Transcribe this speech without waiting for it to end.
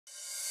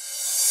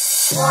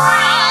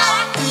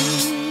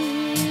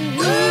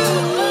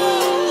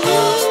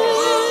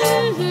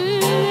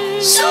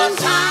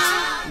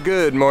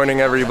Good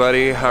morning,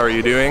 everybody. How are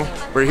you doing?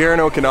 We're here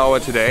in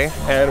Okinawa today,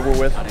 and we're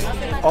with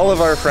all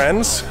of our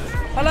friends.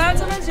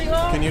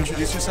 Can you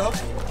introduce yourself?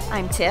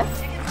 I'm Tiff.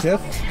 Tiff?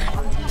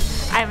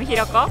 I'm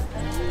Hiroko.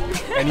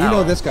 And you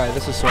know this guy.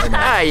 This is Soyman.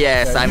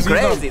 Yes, I'm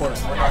crazy.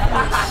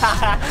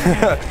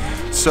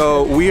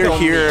 So we are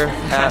here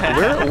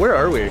at, where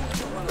are we?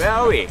 Where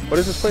are we? What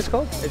is this place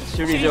called? It's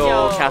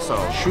Fujinon Castle.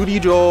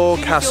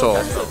 Fujinon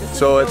Castle.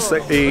 So it's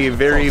like a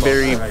very,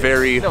 very,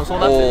 very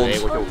old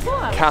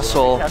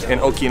castle in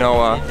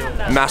Okinawa.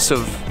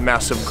 Massive,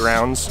 massive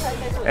grounds.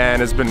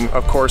 And has been,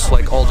 of course,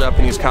 like all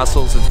Japanese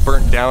castles, it's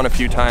burnt down a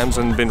few times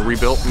and been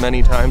rebuilt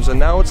many times, and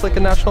now it's like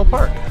a national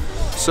park.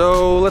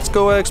 So let's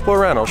go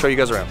explore around. I'll show you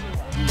guys around.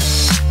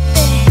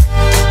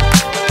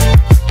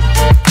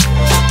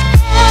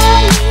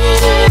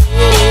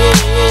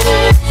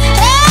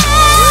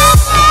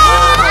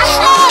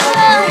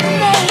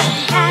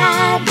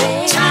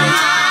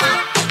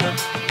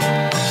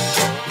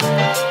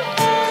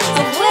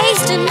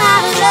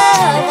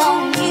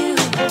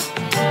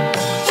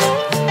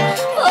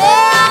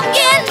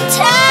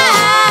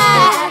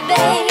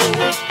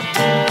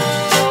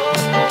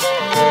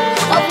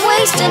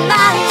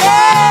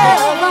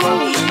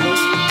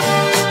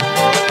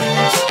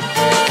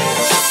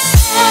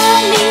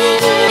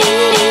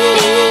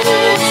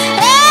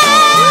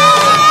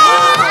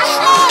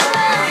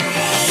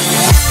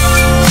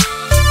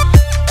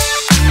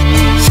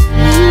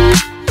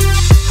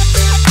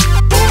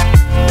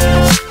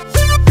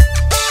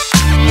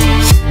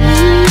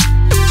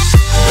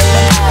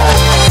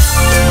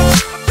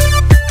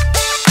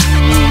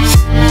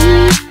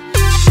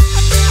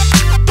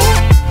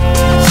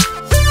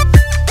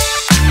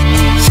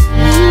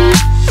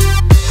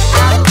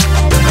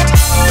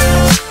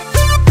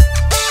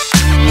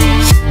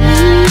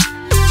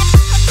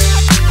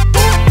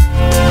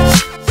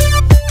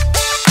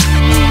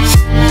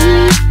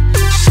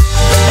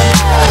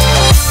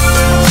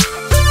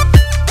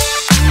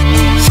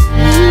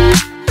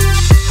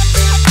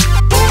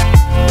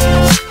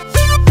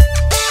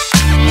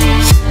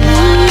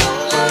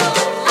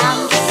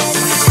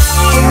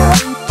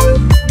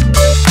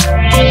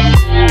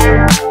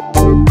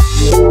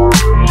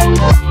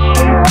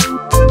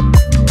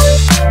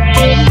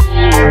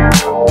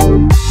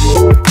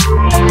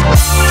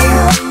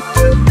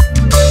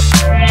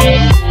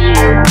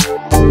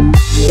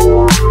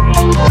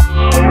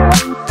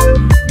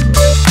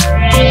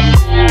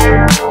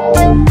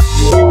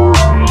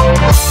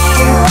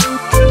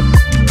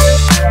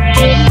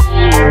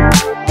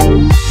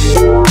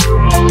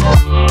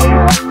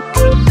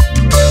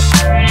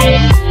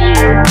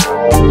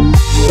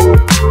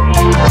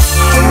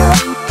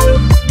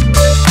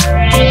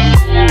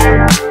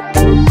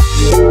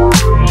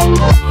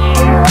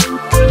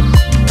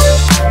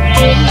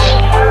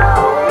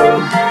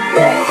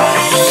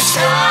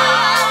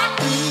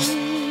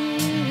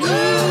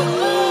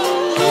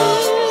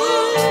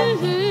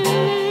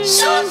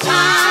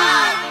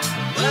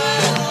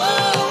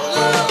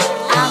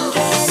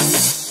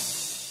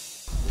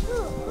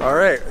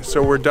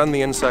 So we're done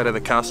the inside of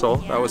the castle.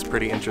 That was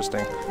pretty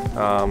interesting.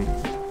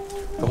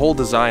 The whole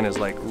design is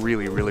like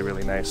really, really,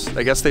 really nice.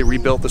 I guess they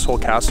rebuilt this whole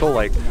castle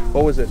like,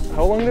 what was it?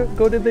 How long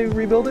ago did they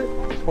rebuild it?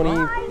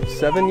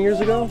 27 years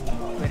ago?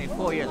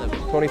 24 years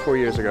ago. 24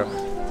 years ago.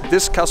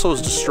 This castle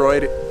was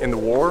destroyed in the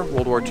war,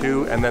 World War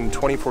II, and then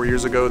 24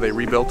 years ago they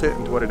rebuilt it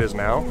into what it is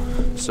now.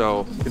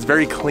 So it's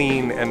very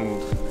clean and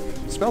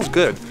it smells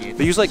good.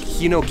 They use like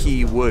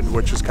hinoki wood,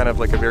 which is kind of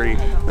like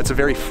it's a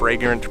very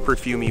fragrant,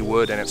 perfumey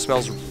wood, and it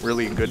smells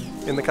really good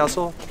in the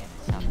castle.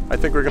 I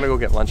think we're gonna go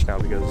get lunch now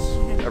because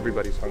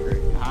everybody's hungry.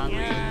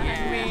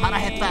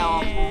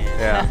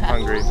 Yeah,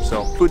 hungry.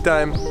 So food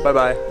time. Bye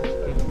bye.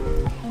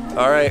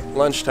 All right,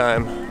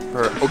 lunchtime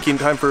for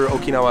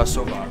Okinawa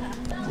soba.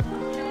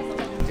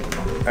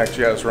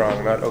 Actually, I was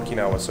wrong. Not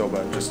Okinawa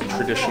soba, just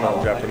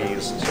traditional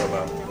Japanese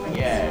soba.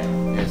 Yeah,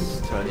 it's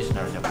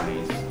traditional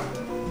Japanese.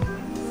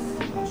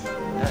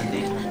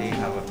 They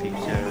have a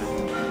picture.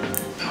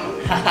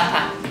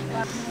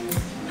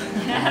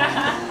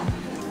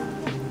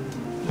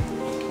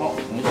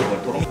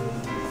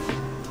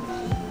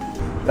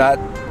 That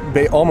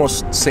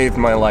almost saved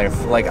my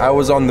life. Like, I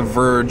was on the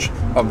verge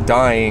of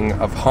dying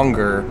of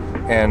hunger,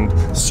 and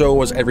so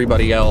was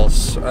everybody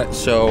else.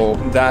 So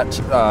that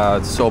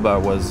soba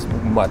was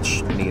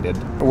much needed.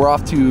 We're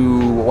off to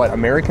what,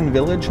 American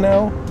Village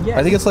now? Yes.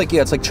 I think it's like,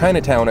 yeah, it's like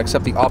Chinatown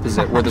except the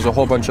opposite, where there's a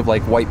whole bunch of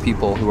like white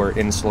people who are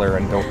insular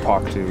and don't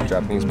talk to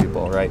Japanese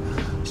people, right?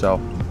 So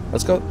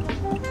let's go.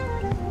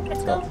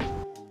 Let's go.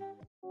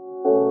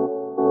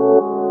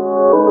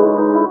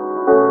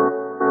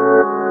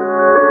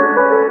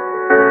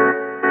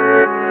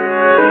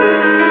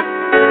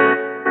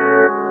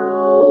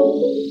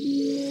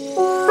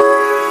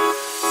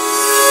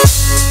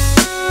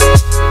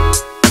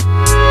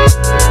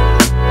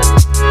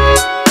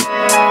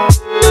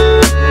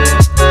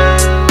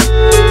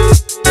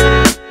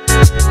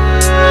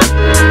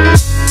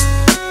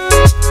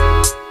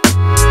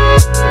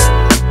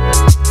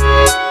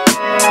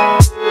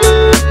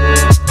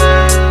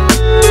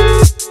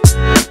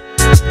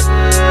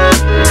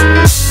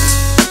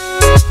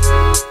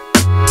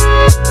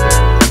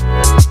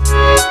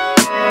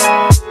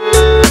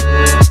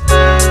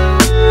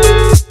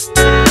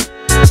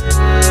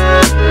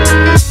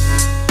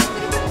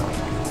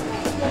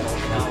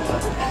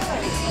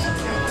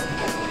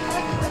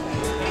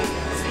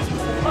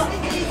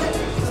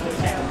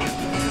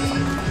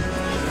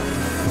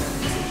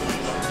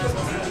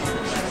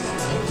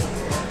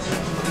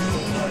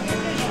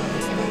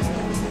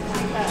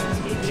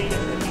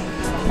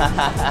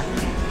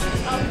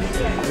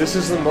 This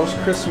is the most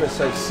Christmas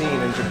I've seen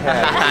in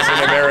Japan. It's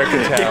in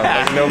America Town.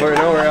 Like nowhere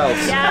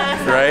else.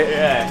 Yeah. Right?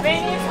 Yeah.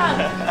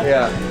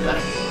 Yeah.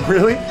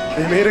 Really?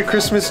 They made a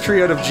Christmas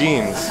tree out of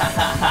jeans.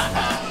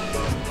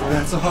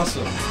 That's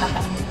awesome.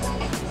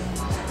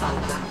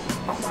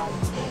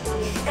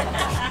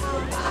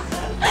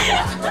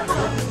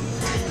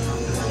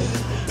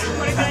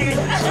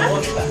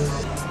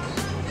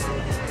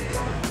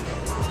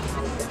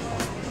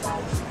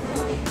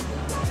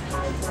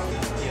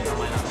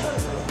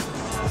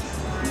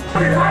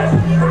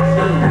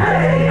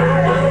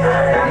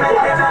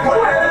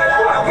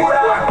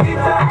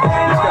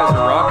 These guys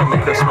are rocking the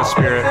Christmas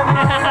spirit.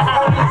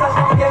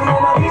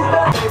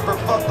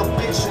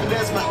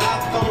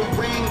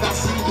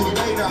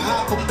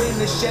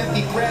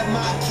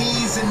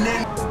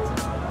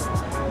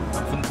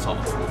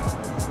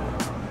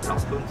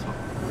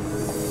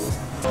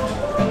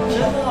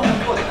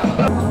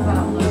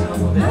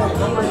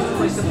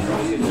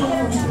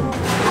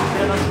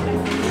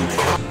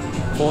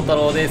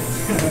 Kotaro desu.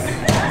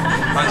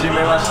 はじ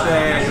めまして。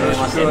よろし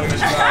くお願いし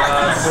ま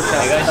す。お願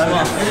いしま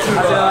す。はじ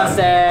めまし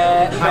て。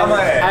名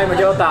前。I'm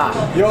Ryota。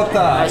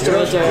Ryota。よ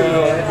ろ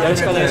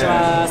しくお願いし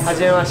ます。はじ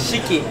めまして。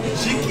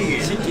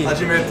Shiki。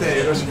初めて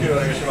よろしくお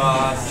願いし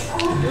ます。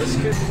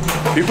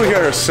People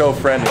here are so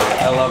friendly.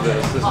 I love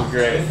this. This is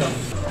great.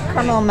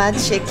 このマッ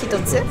チ一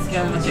つ。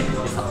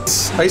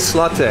アイス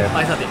ラテ。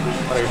はい、さて。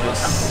お願いしま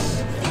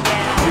す。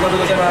ありがとう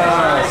ござい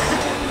ま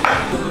す。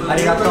あ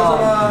りがとう。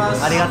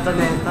ありがとう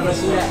ね。楽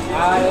しいね。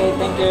はい、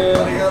Thank you。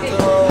ありがと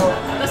う。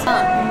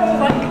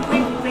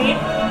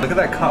Look at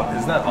that cup.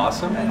 Isn't that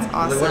awesome? That's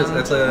awesome. What is it?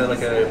 That's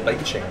like a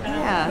bike chain.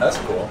 Yeah. That's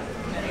cool.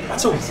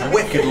 That's a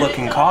wicked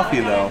looking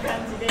coffee though.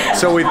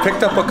 So we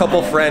picked up a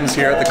couple friends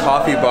here at the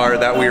coffee bar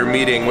that we were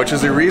meeting, which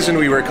is the reason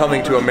we were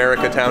coming to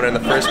America Town in the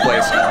first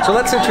place. So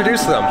let's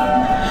introduce them.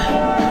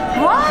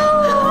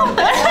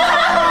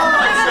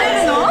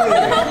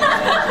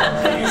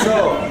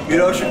 So, よ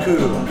ろしく、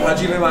は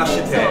じめまし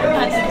て。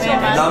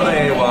名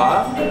前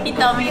は？ひ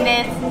とみ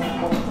です。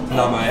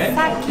名前？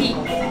さき。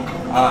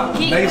あ、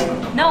nice.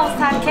 の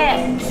酒。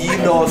き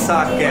の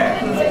酒。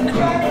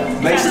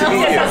Nice to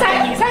meet you.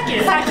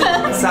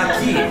 さ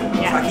き。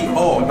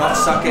Oh, not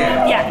sake.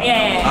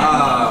 Yeah.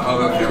 Ah,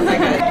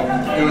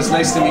 okay. It was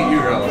nice to meet you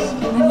girls.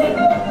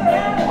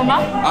 ほん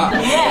ま？あ、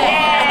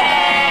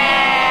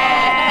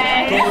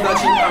友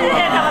達に会うわ。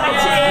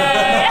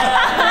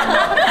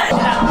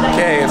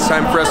Okay, it's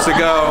time for us to go.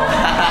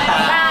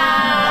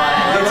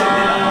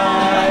 Bye-bye.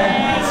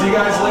 See you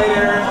guys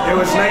later. It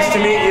was nice to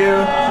meet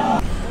you.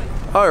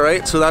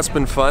 Alright, so that's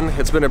been fun.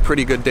 It's been a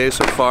pretty good day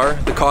so far.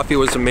 The coffee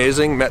was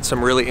amazing, met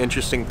some really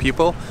interesting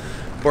people.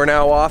 We're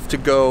now off to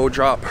go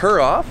drop her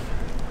off.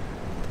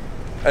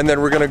 And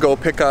then we're gonna go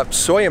pick up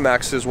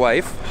Soyamax's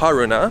wife,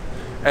 Haruna.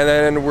 And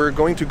then we're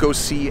going to go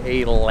see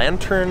a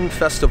lantern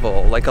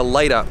festival, like a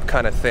light up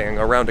kind of thing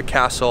around a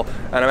castle.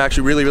 And I'm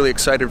actually really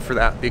excited for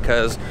that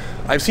because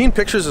I've seen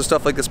pictures of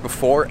stuff like this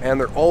before and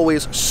they're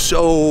always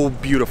so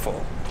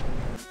beautiful.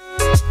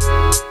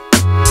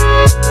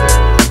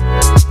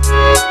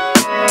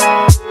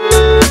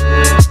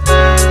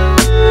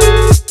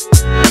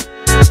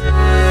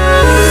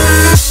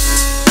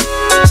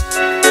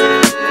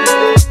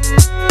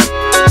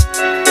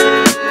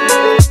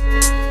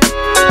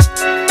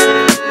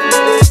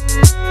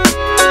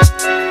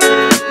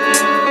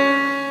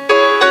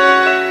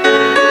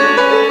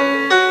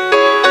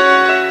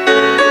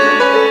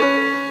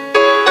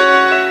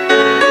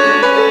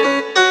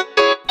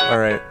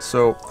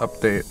 So,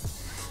 update.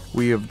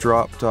 We have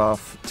dropped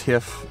off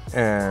Tiff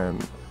and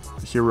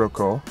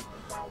Hiroko.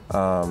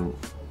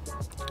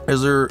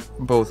 As they're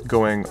both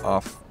going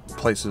off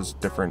places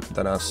different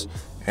than us,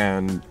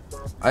 and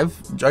I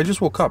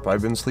just woke up.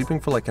 I've been sleeping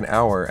for like an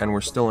hour and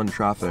we're still in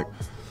traffic.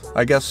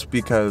 I guess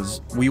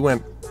because we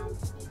went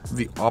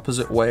the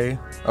opposite way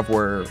of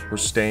where we're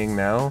staying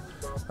now.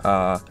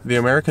 The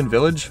American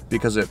Village,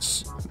 because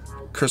it's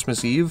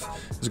Christmas Eve,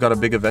 has got a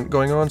big event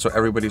going on, so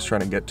everybody's trying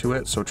to get to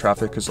it, so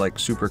traffic is like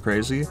super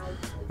crazy,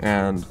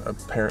 and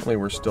apparently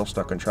we're still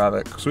stuck in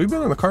traffic. So we've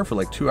been in the car for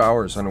like 2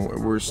 hours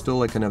and we're still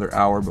like another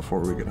hour before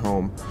we get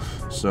home.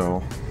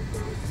 So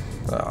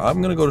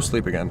I'm gonna go to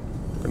sleep again.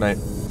 Good night.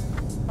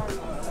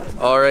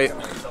 Alright,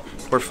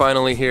 we're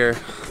finally here.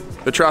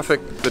 The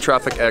traffic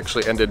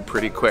actually ended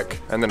pretty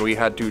quick, and then we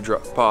had to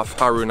drop off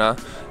Haruna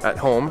at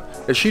home.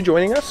 Is she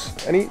joining us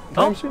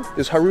anytime soon?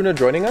 Is Haruna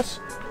joining us?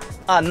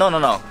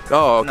 No.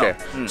 Oh, okay.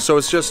 No. So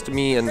it's just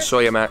me and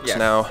Soyamax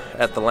now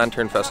at the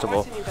Lantern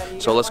Festival.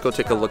 So let's go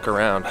take a look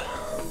around.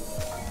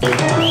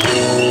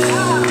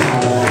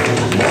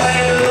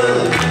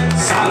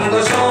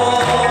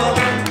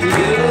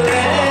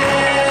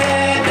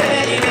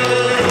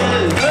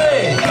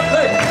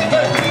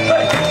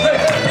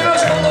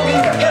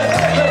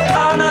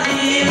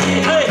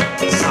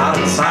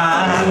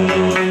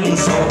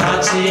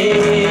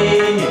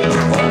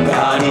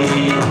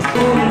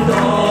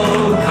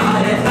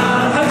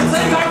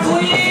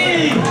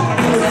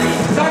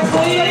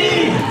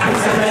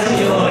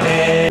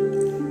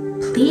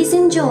 Please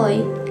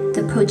enjoy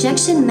the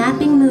projection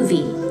mapping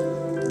movie,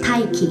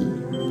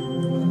 PIXI.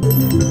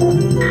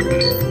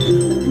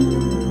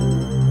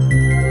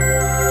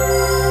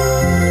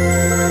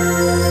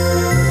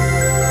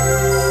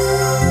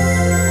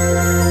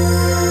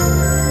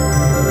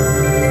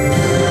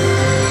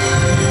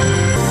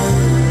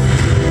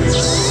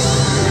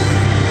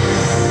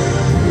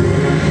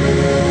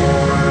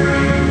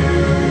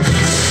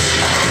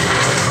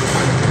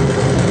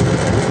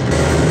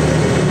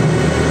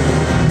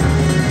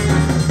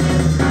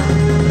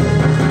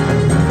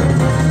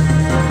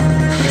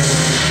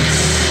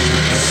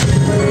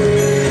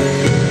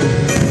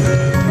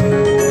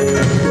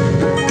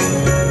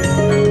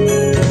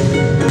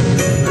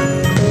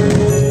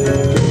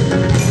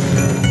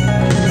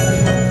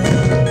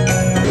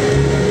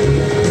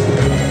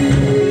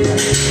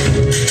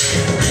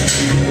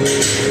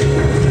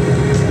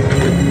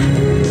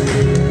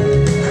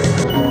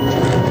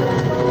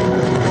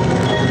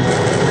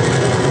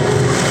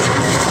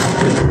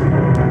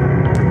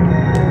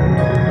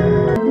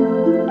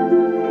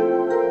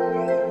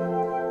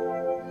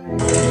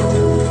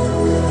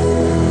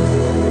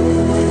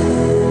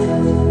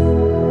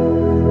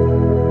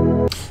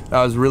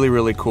 That was really,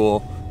 really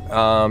cool.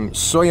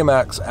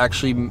 Soyamax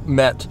actually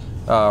met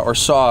or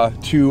saw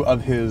two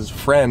of his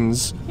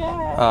friends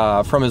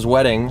from his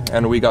wedding,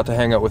 and we got to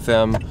hang out with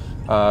them,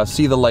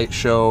 see the light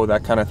show,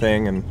 that kind of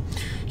thing. And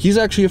he's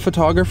actually a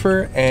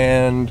photographer,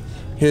 and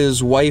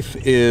his wife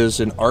is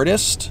an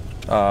artist,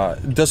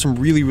 does some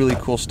really, really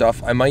cool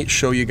stuff. I might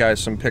show you guys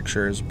some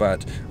pictures,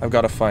 but I've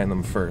got to find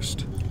them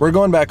first. We're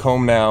going back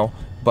home now,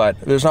 but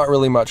there's not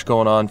really much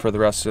going on for the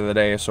rest of the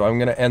day, so I'm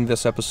going to end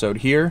this episode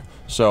here.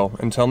 So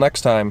until next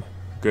time,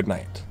 good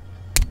night.